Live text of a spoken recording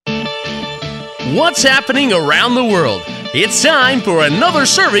What's happening around the world? It's time for another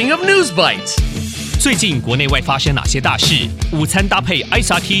serving of News Bites. 最近国内外发生哪些大事？午餐搭配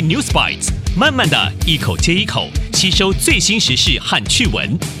ICT News Bites， 慢慢的一口接一口吸收最新时事和趣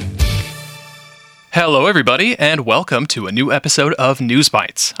闻。Hello, everybody, and welcome to a new episode of News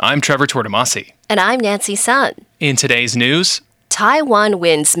Bites. I'm Trevor Tortomasi. And I'm Nancy Sun. In today's news, Taiwan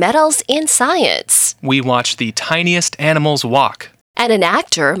wins medals in science. we watch the tiniest animals walk. And an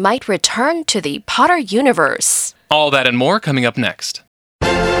actor might return to the Potter universe. All that and more coming up next.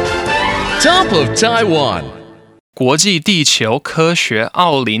 Top of Taiwan. 国际地球科学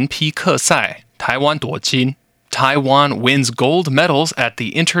奥林匹克赛，台湾夺金。Taiwan wins gold medals at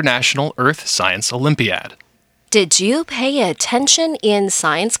the International Earth Science Olympiad. Did you pay attention in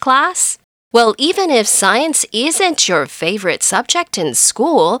science class? Well, even if science isn't your favorite subject in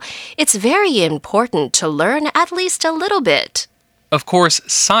school, it's very important to learn at least a little bit. Of course,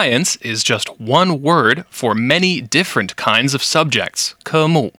 science is just one word for many different kinds of subjects, 科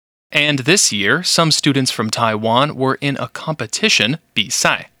目. And this year, some students from Taiwan were in a competition, 比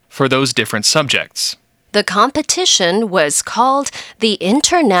赛, for those different subjects. The competition was called the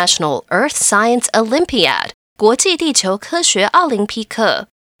International Earth Science Olympiad, 国际地球科学奥林匹克,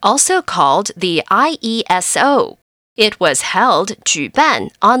 also called the IESO. It was held, 举办,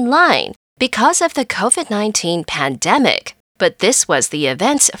 online because of the COVID-19 pandemic, but this was the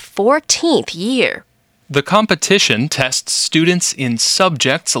event's 14th year. The competition tests students in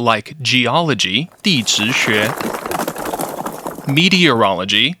subjects like geology, 地质学,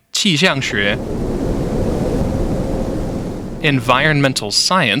 meteorology, 气象学, environmental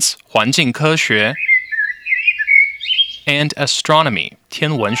science, 环境科学, and astronomy,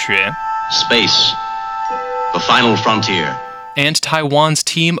 天文学. Space, the final frontier. And Taiwan's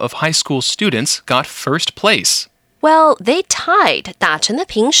team of high school students got first place. Well, they tied 打成了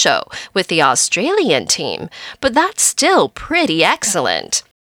平手 with the Australian team, but that's still pretty excellent.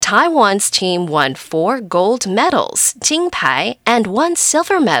 Taiwan's team won 4 gold medals, 金牌, and 1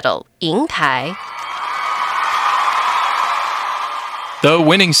 silver medal, 银牌. The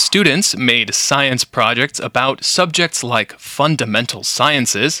winning students made science projects about subjects like fundamental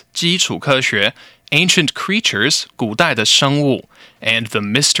sciences, 基础科学, ancient creatures, 古代的生物, and the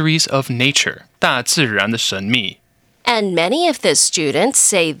mysteries of nature, 大自然的神秘. And many of the students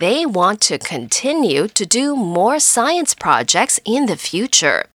say they want to continue to do more science projects in the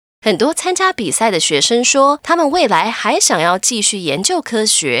future. 很多参加比赛的学生说，他们未来还想要继续研究科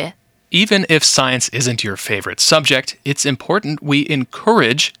学。Even if science isn't your favorite subject, it's important we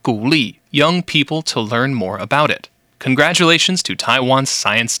encourage 鼓励 young people to learn more about it. Congratulations to Taiwan's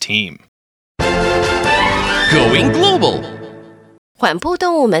science team. Going global. 缓步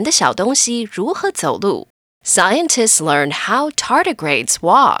动物们的小东西如何走路？ Scientists learn how tardigrades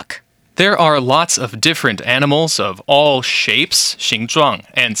walk. There are lots of different animals of all shapes, 形状,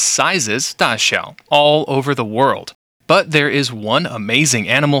 and sizes, 大小, all over the world. But there is one amazing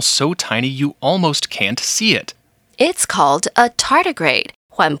animal so tiny you almost can't see it. It's called a tardigrade,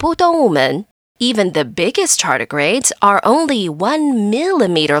 缓步动物们. Even the biggest tardigrades are only 1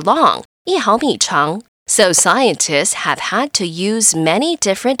 millimeter long, 1毫米长. So scientists have had to use many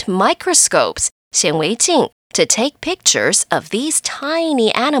different microscopes, 显微镜, to take pictures of these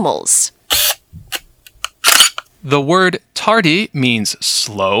tiny animals. The word tardy means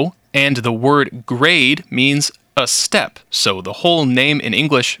slow, and the word grade means a step, so the whole name in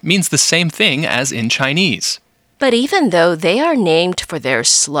English means the same thing as in Chinese. But even though they are named for their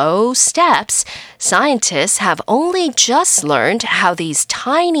slow steps, scientists have only just learned how these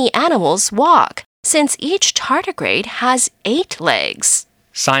tiny animals walk, since each tardigrade has 8 legs.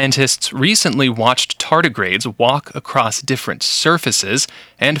 Scientists recently watched tardigrades walk across different surfaces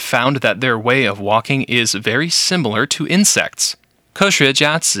and found that their way of walking is very similar to insects. 科学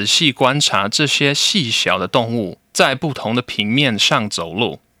家仔细观察这些细小的动物在不同的平面上走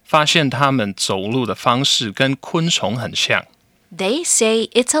路，发现它们走路的方式跟昆虫很像。They say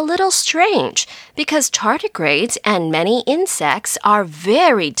it's a little strange because tardigrades and many insects are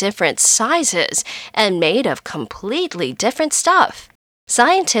very different sizes and made of completely different stuff.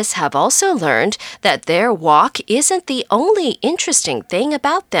 Scientists have also learned that their walk isn't the only interesting thing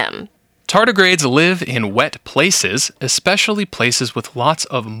about them. Tardigrades live in wet places, especially places with lots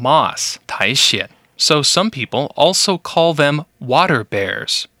of moss, 苔藓. So some people also call them water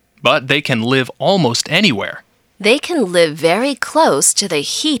bears. But they can live almost anywhere. They can live very close to the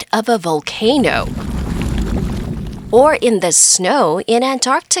heat of a volcano. Or in the snow in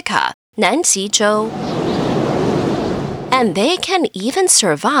Antarctica, 南极洲. And they can even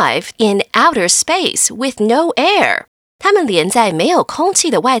survive in outer space with no air. 它们连在没有空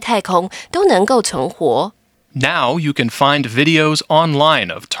气的外太空都能够存活。Now you can find videos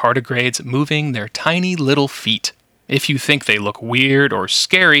online of tardigrades moving their tiny little feet. If you think they look weird or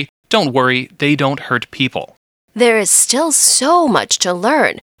scary, don't worry, they don't hurt people. There is still so much to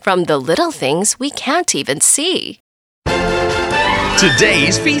learn from the little things we can't even see.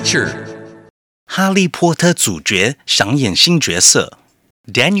 Today's feature. 哈利波特主角想演新角色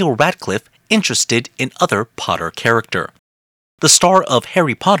Daniel Radcliffe interested in other Potter character. The star of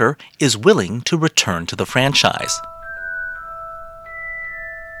Harry Potter is willing to return to the franchise.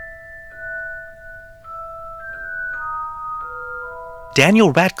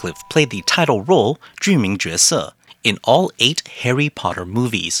 Daniel Radcliffe played the title role 居民角色 in all 8 Harry Potter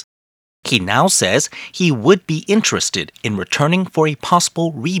movies. He now says he would be interested in returning for a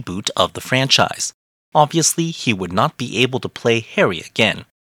possible reboot of the franchise. Obviously, he would not be able to play Harry again.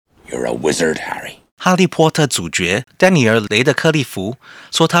 You're a wizard, Harry. 哈利波特主角丹尼尔·雷德克利夫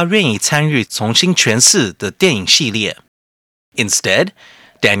说他愿意参与重新诠释的电影系列。Instead,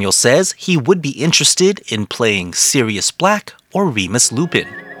 Daniel says he would be interested in playing Sirius Black or Remus Lupin.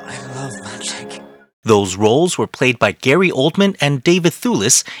 I love magic. Those roles were played by Gary Oldman and David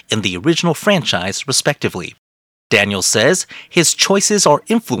Thewlis in the original franchise, respectively. Daniel says his choices are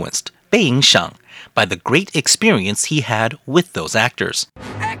influenced, 被影响, by the great experience he had with those actors.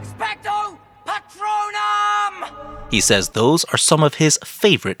 Expecto Patronum! He says those are some of his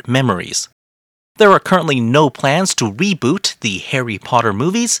favorite memories. There are currently no plans to reboot the Harry Potter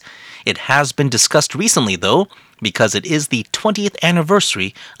movies. It has been discussed recently, though, because it is the 20th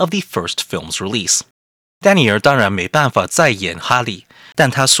anniversary of the first film's release. 丹尼尔当然没办法再演哈利，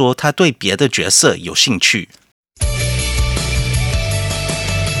但他说他对别的角色有兴趣。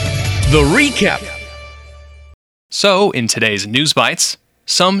The recap. So, in today's News Bites,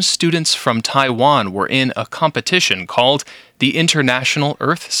 some students from Taiwan were in a competition called the International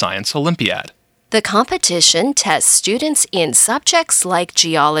Earth Science Olympiad. The competition tests students in subjects like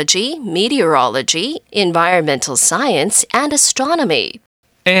geology, meteorology, environmental science, and astronomy.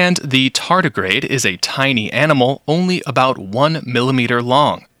 And the tardigrade is a tiny animal only about 1 millimeter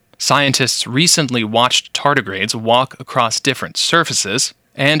long. Scientists recently watched tardigrades walk across different surfaces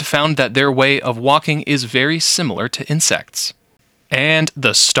and found that their way of walking is very similar to insects. And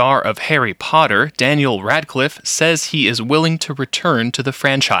the star of Harry Potter, Daniel Radcliffe, says he is willing to return to the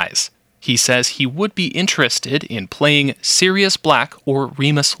franchise. He says he would be interested in playing Sirius Black or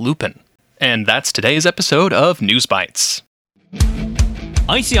Remus Lupin. And that's today's episode of News Bites.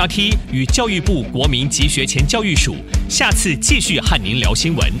 ICRT 与教育部国民及学前教育署下次继续和您聊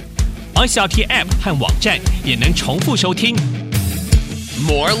新闻。ICRT App 和网站也能重复收听。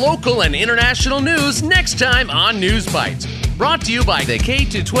More local and international news next time on News Bites. Brought to you by the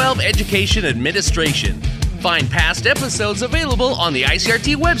K-12 Education Administration. Find past episodes available on the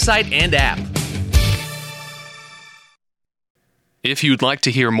ICRT website and app. If you'd like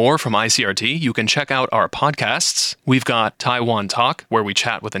to hear more from ICRT, you can check out our podcasts. We've got Taiwan Talk, where we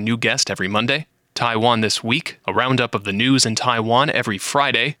chat with a new guest every Monday. Taiwan This Week, a roundup of the news in Taiwan every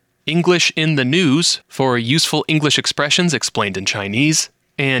Friday. English in the News, for useful English expressions explained in Chinese.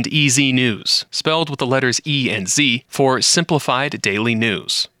 And EZ News, spelled with the letters E and Z, for simplified daily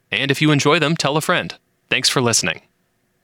news. And if you enjoy them, tell a friend. Thanks for listening.